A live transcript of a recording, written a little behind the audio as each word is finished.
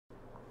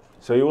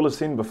So you will have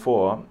seen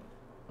before,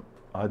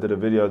 I did a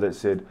video that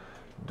said,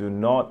 do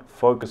not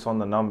focus on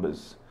the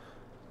numbers.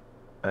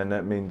 And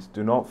that means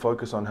do not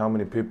focus on how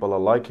many people are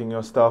liking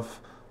your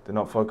stuff. Do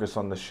not focus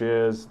on the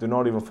shares. Do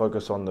not even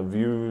focus on the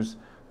views.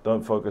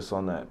 Don't focus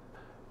on that.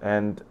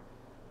 And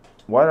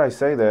why I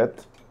say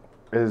that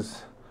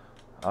is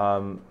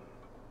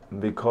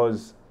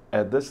because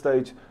at this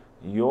stage,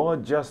 you're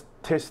just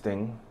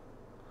testing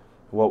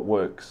what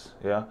works.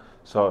 Yeah.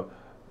 So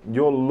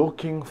you're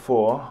looking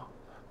for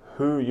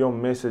who your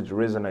message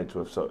resonates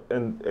with. So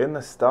in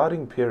the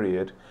starting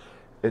period,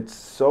 it's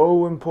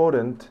so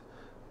important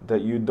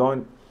that you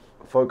don't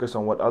focus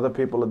on what other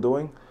people are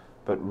doing,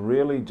 but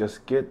really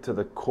just get to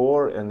the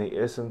core and the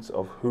essence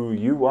of who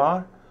you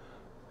are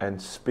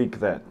and speak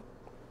that.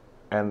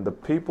 And the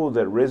people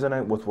that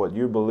resonate with what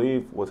you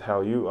believe, with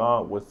how you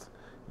are, with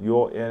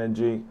your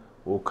energy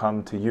will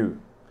come to you.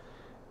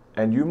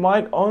 And you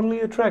might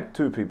only attract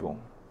 2 people,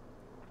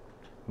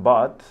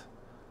 but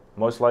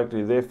most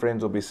likely their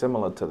friends will be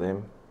similar to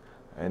them,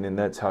 and then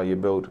that's how you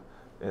build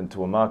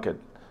into a market.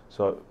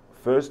 So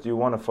first you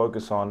want to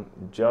focus on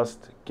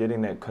just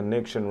getting that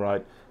connection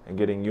right and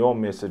getting your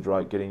message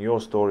right, getting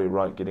your story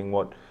right, getting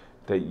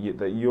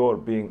that you're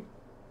being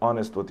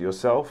honest with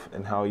yourself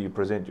and how you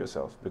present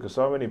yourself. Because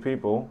so many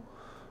people,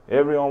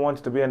 everyone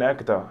wants to be an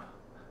actor.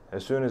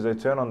 As soon as they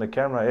turn on the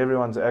camera,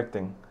 everyone's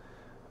acting,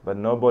 but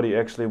nobody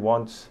actually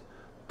wants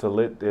to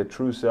let their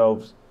true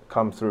selves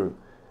come through.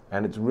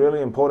 And it's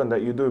really important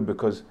that you do,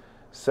 because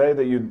say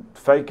that you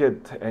fake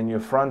it and you're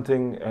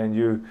fronting and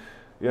you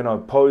know,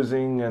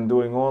 posing and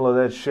doing all of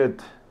that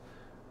shit,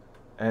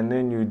 and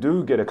then you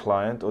do get a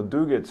client or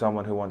do get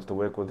someone who wants to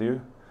work with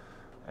you,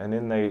 and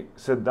then they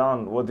sit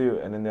down with you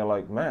and then they're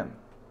like, man,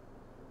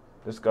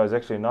 this guy's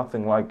actually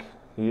nothing like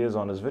he is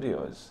on his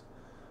videos.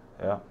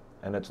 Yeah,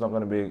 and it's not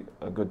going to be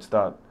a good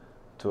start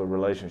to a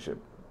relationship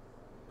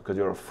because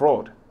you're a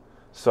fraud.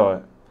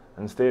 So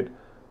instead,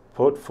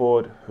 put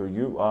forward who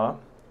you are,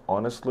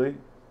 honestly,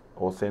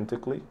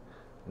 authentically,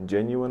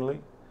 genuinely,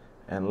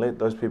 and let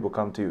those people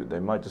come to you. They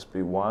might just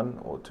be 1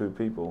 or 2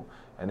 people,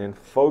 and then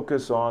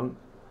focus on,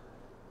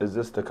 is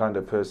this the kind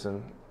of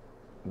person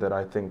that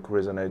I think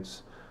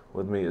resonates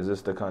with me? Is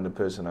this the kind of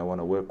person I want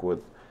to work with?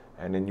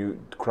 And then you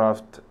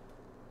craft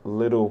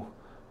little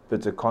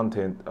bits of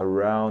content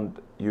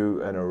around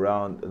you and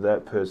around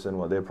that person,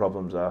 what their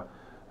problems are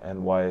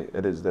and why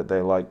it is that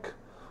they like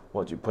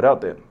what you put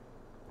out there.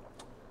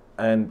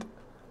 And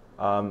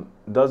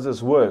does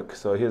this work?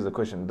 So here's the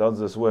question, does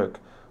this work?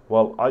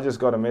 Well, I just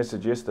got a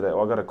message yesterday,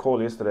 or I got a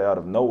call yesterday out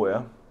of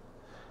nowhere,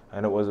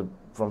 and it was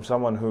from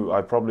someone who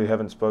I probably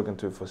haven't spoken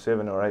to for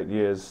 7 or 8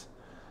 years,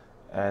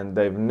 and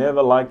they've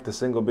never liked a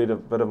single bit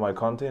of my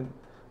content.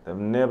 They've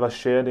never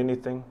shared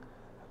anything.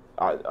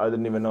 I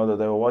didn't even know that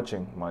they were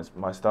watching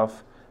my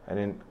stuff, and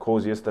then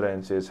calls yesterday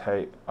and says,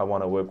 hey, I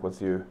want to work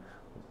with you.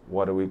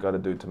 What do we got to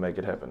do to make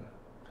it happen?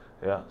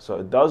 Yeah, so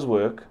it does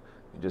work.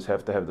 You just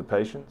have to have the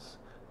patience,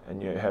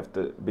 and you have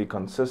to be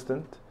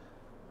consistent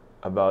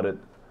about it.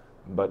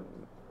 But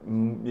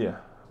yeah,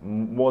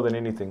 more than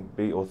anything,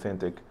 be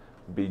authentic,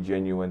 be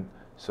genuine,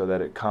 so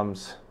that it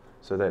comes,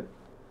 so that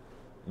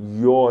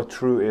your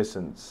true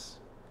essence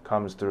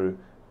comes through,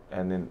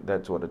 and then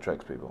that's what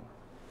attracts people.